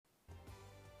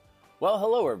Well,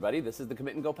 hello, everybody. This is the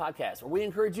Commit and Go podcast, where we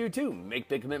encourage you to make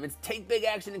big commitments, take big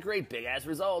action, and create big-ass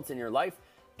results in your life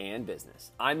and business.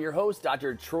 I'm your host,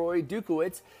 Dr. Troy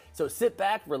Dukowitz. So sit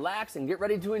back, relax, and get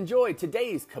ready to enjoy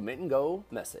today's Commit and Go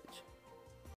message.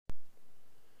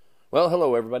 Well,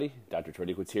 hello, everybody. Dr. Troy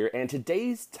Dukowitz here, and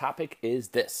today's topic is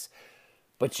this.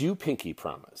 But you pinky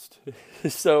promised.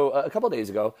 So a couple of days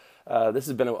ago, this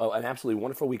has been an absolutely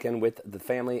wonderful weekend with the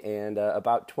family, and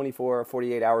about 24,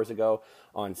 48 hours ago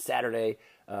on Saturday,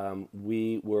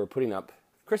 we were putting up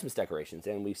Christmas decorations,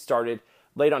 and we started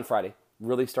late on Friday,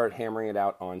 really started hammering it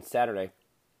out on Saturday,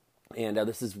 and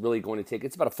this is really going to take,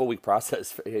 it's about a full week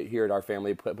process here at our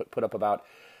family, put up about,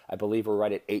 I believe we're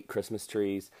right at 8 Christmas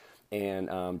trees,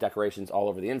 and decorations all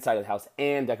over the inside of the house,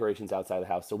 and decorations outside of the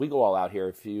house, so we go all out here.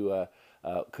 If you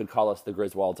could call us the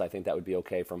Griswolds, I think that would be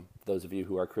okay from those of you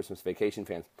who are Christmas vacation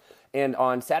fans. And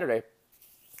on Saturday,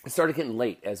 it started getting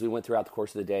late as we went throughout the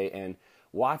course of the day, and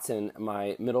Watson,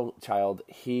 my middle child,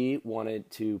 he wanted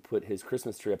to put his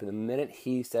Christmas tree up, and the minute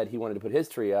he said he wanted to put his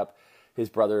tree up, his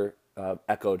brother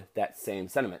echoed that same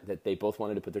sentiment, that they both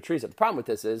wanted to put their trees up. The problem with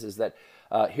this is that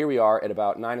here we are at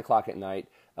about 9 o'clock at night.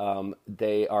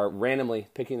 They are randomly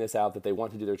picking this out that they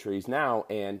want to do their trees now,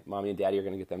 and Mommy and Daddy are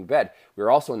going to get them to bed.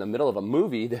 We're also in the middle of a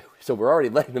movie, so we're already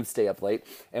letting them stay up late,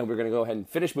 and we're going to go ahead and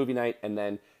finish movie night and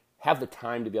then have the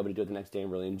time to be able to do it the next day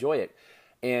and really enjoy it.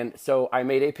 And so I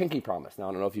made a pinky promise. Now,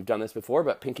 I don't know if you've done this before,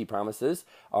 but pinky promises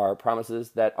are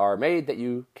promises that are made that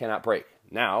you cannot break.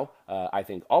 Now, I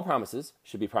think all promises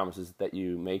should be promises that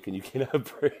you make and you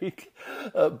cannot break.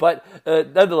 But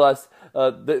nonetheless,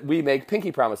 we make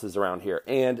pinky promises around here.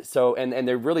 And so, and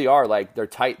they really are like, they're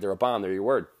tight, they're a bond, they're your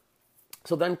word.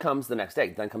 So then comes the next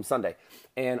day, then comes Sunday.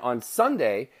 And on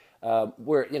Sunday,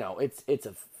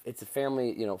 it's a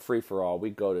family, free for all. We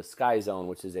go to Sky Zone,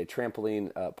 which is a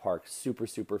trampoline park, super,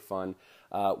 super fun.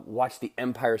 Watch The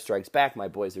Empire Strikes Back. My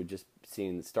boys are just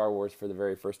seeing Star Wars for the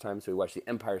very first time, so we watch The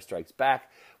Empire Strikes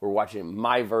Back. We're watching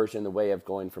my version, the way of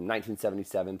going from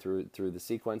 1977 through the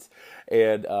sequence,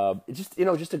 and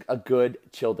just a good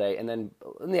chill day. And then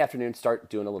in the afternoon, start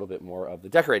doing a little bit more of the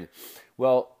decorating.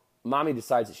 Well, Mommy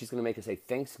decides that she's going to make us a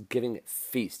Thanksgiving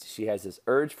feast. She has this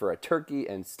urge for a turkey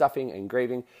and stuffing and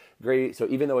gravy. So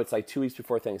even though it's like 2 weeks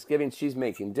before Thanksgiving, she's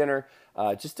making dinner.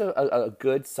 Just a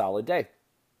good, solid day.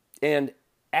 And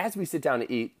as we sit down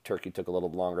to eat, turkey took a little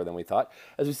longer than we thought.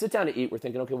 As we sit down to eat, we're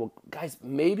thinking, okay, well, guys,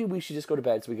 maybe we should just go to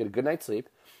bed so we get a good night's sleep.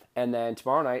 And then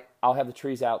tomorrow night, I'll have the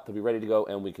trees out. They'll be ready to go,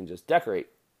 and we can just decorate.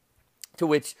 To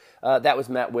which that was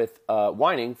met with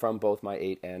whining from both my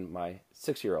 8 and my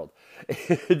 6-year-old.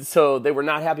 And so they were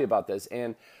not happy about this.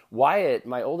 And Wyatt,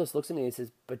 my oldest, looks at me and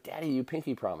says, "But Daddy, you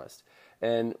pinky promised."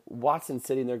 And Watson's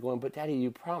sitting there going, "But Daddy,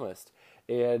 you promised."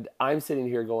 And I'm sitting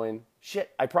here going,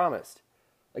 "Shit, I promised."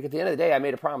 Like at the end of the day, I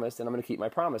made a promise, and I'm going to keep my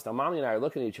promise. Now, Mommy and I are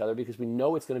looking at each other because we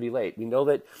know it's going to be late. We know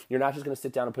that you're not just going to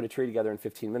sit down and put a tree together in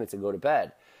 15 minutes and go to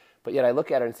bed. But yet I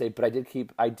look at her and say, "But I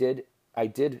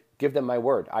did give them my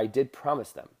word. I did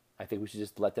promise them. I think we should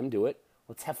just let them do it.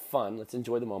 Let's have fun. Let's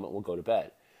enjoy the moment. We'll go to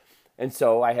bed." And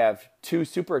so I have 2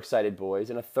 super excited boys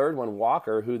and a third one,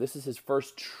 Walker, who this is his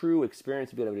first true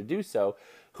experience of being able to do so,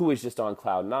 who is just on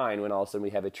cloud 9 when all of a sudden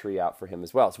we have a tree out for him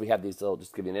as well. So we have these little,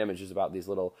 just to give you an image, there's about these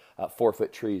little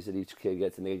 4-foot trees that each kid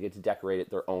gets, and they get to decorate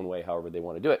it their own way, however they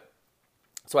want to do it.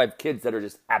 So I have kids that are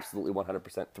just absolutely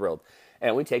 100% thrilled.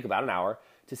 And we take about an hour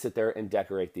to sit there and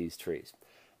decorate these trees.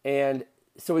 And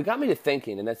so it got me to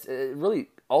thinking, and that's really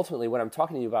ultimately what I'm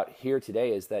talking to you about here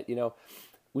today is that,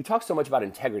 we talk so much about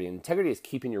integrity, and integrity is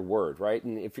keeping your word, right?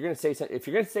 And if you're going to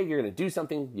say you're going to do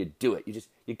something, you do it.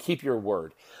 You keep your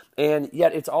word. And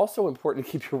yet it's also important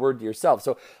to keep your word to yourself.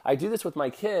 So I do this with my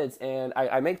kids, and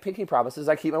I make pinky promises.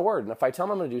 I keep my word. And if I tell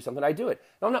them I'm going to do something, I do it.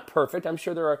 Now, I'm not perfect. I'm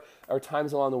sure there are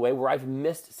times along the way where I've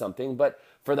missed something, but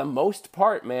for the most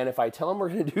part, man, if I tell them we're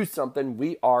going to do something,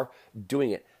 we are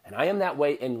doing it. And I am that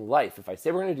way in life. If I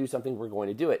say we're going to do something, we're going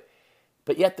to do it.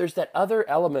 But yet there's that other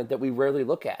element that we rarely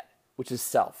look at, which is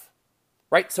self,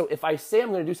 right? So if I say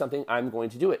I'm going to do something, I'm going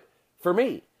to do it for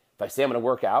me. If I say I'm going to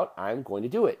work out, I'm going to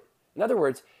do it. In other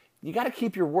words, you got to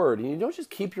keep your word, and you don't just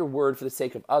keep your word for the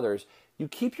sake of others, you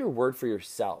keep your word for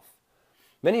yourself.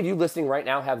 Many of you listening right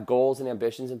now have goals and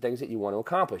ambitions and things that you want to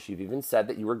accomplish. You've even said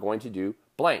that you were going to do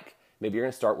blank. Maybe you're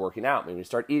going to start working out. Maybe you're going to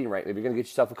start eating right. Maybe you're going to get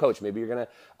yourself a coach. Maybe you're going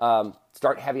to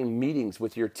start having meetings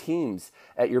with your teams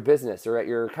at your business or at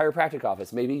your chiropractic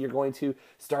office. Maybe you're going to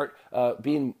start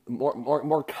being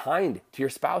more kind to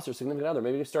your spouse or significant other.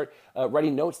 Maybe you start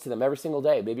writing notes to them every single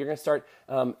day. Maybe you're going to start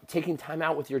taking time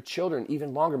out with your children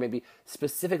even longer, maybe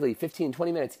specifically 15,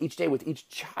 20 minutes each day with each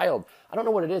child. I don't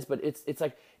know what it is, but it's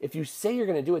like if you say you're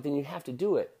going to do it, then you have to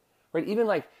do it. Right? Even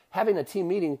like having a team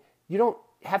meeting, you don't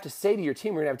have to say to your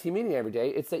team, we're going to have a team meeting every day.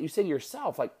 It's that you say to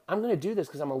yourself, like, I'm going to do this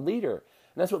because I'm a leader.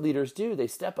 And that's what leaders do. They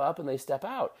step up and they step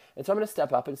out. And so I'm going to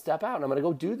step up and step out. And I'm going to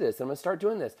go do this. And I'm going to start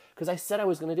doing this because I said I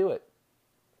was going to do it.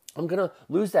 I'm going to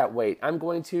lose that weight. I'm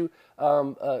going to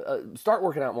start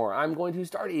working out more. I'm going to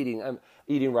start eating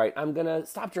right. I'm going to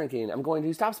stop drinking. I'm going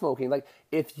to stop smoking. Like,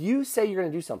 if you say you're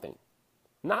going to do something,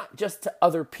 not just to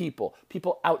other people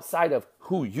outside of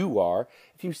who you are,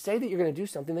 if you say that you're going to do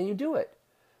something, then you do it.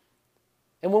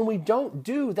 And when we don't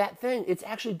do that thing, it's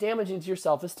actually damaging to your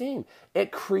self-esteem.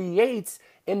 It creates,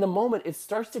 in the moment, it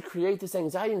starts to create this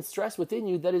anxiety and stress within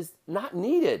you that is not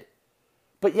needed.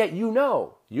 But yet you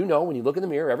know when you look in the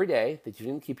mirror every day that you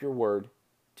didn't keep your word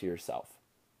to yourself.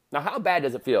 Now, how bad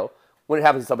does it feel when it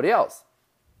happens to somebody else?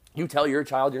 You tell your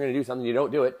child you're going to do something, you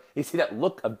don't do it. You see that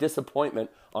look of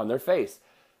disappointment on their face.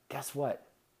 Guess what?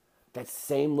 That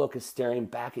same look is staring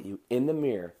back at you in the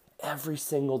mirror every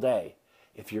single day.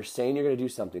 If you're saying you're going to do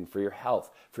something for your health,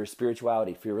 for your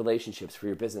spirituality, for your relationships, for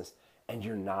your business, and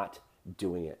you're not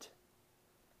doing it.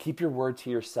 Keep your word to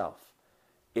yourself.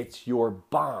 It's your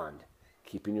bond.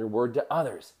 Keeping your word to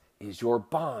others is your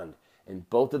bond. And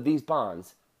both of these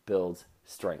bonds builds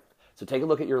strength. So take a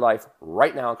look at your life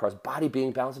right now across body,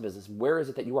 being, balance, and business. Where is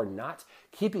it that you are not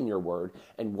keeping your word?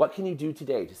 And what can you do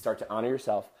today to start to honor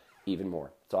yourself even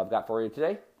more? So I've got for you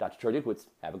today, Dr. Troy Dukowitz.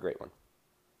 Have a great one.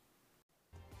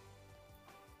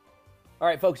 All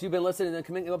right, folks, you've been listening to the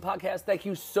Commitment Podcast. Thank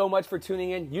you so much for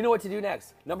tuning in. You know what to do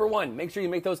next. Number one, make sure you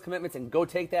make those commitments and go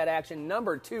take that action.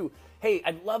 Number two, hey,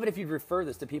 I'd love it if you'd refer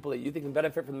this to people that you think can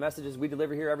benefit from the messages we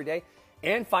deliver here every day.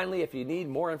 And finally, if you need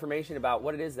more information about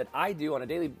what it is that I do on a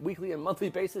daily, weekly, and monthly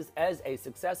basis as a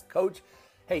success coach,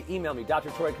 hey, email me,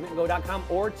 drtroy@commitandgo.com,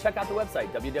 or check out the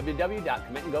website,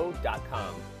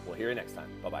 www.commitandgo.com. We'll hear you next time.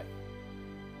 Bye-bye.